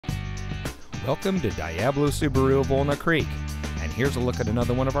Welcome to Diablo Subaru of Walnut Creek, and here's a look at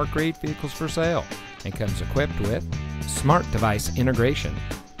another one of our great vehicles for sale. It comes equipped with smart device integration,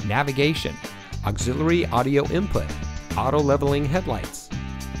 navigation, auxiliary audio input, auto leveling headlights,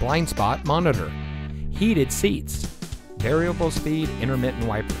 blind spot monitor, heated seats, variable speed intermittent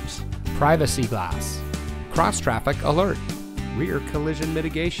wipers, privacy glass, cross traffic alert, rear collision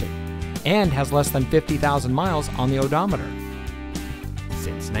mitigation, and has less than 50,000 miles on the odometer.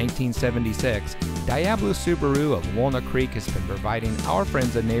 Since 1976, Diablo Subaru of Walnut Creek has been providing our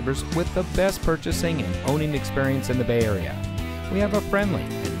friends and neighbors with the best purchasing and owning experience in the Bay Area. We have a friendly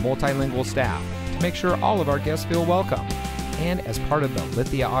and multilingual staff to make sure all of our guests feel welcome. And as part of the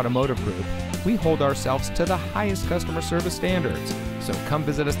Lithia Automotive Group, we hold ourselves to the highest customer service standards. So come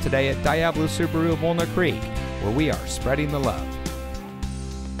visit us today at Diablo Subaru of Walnut Creek, where we are spreading the love.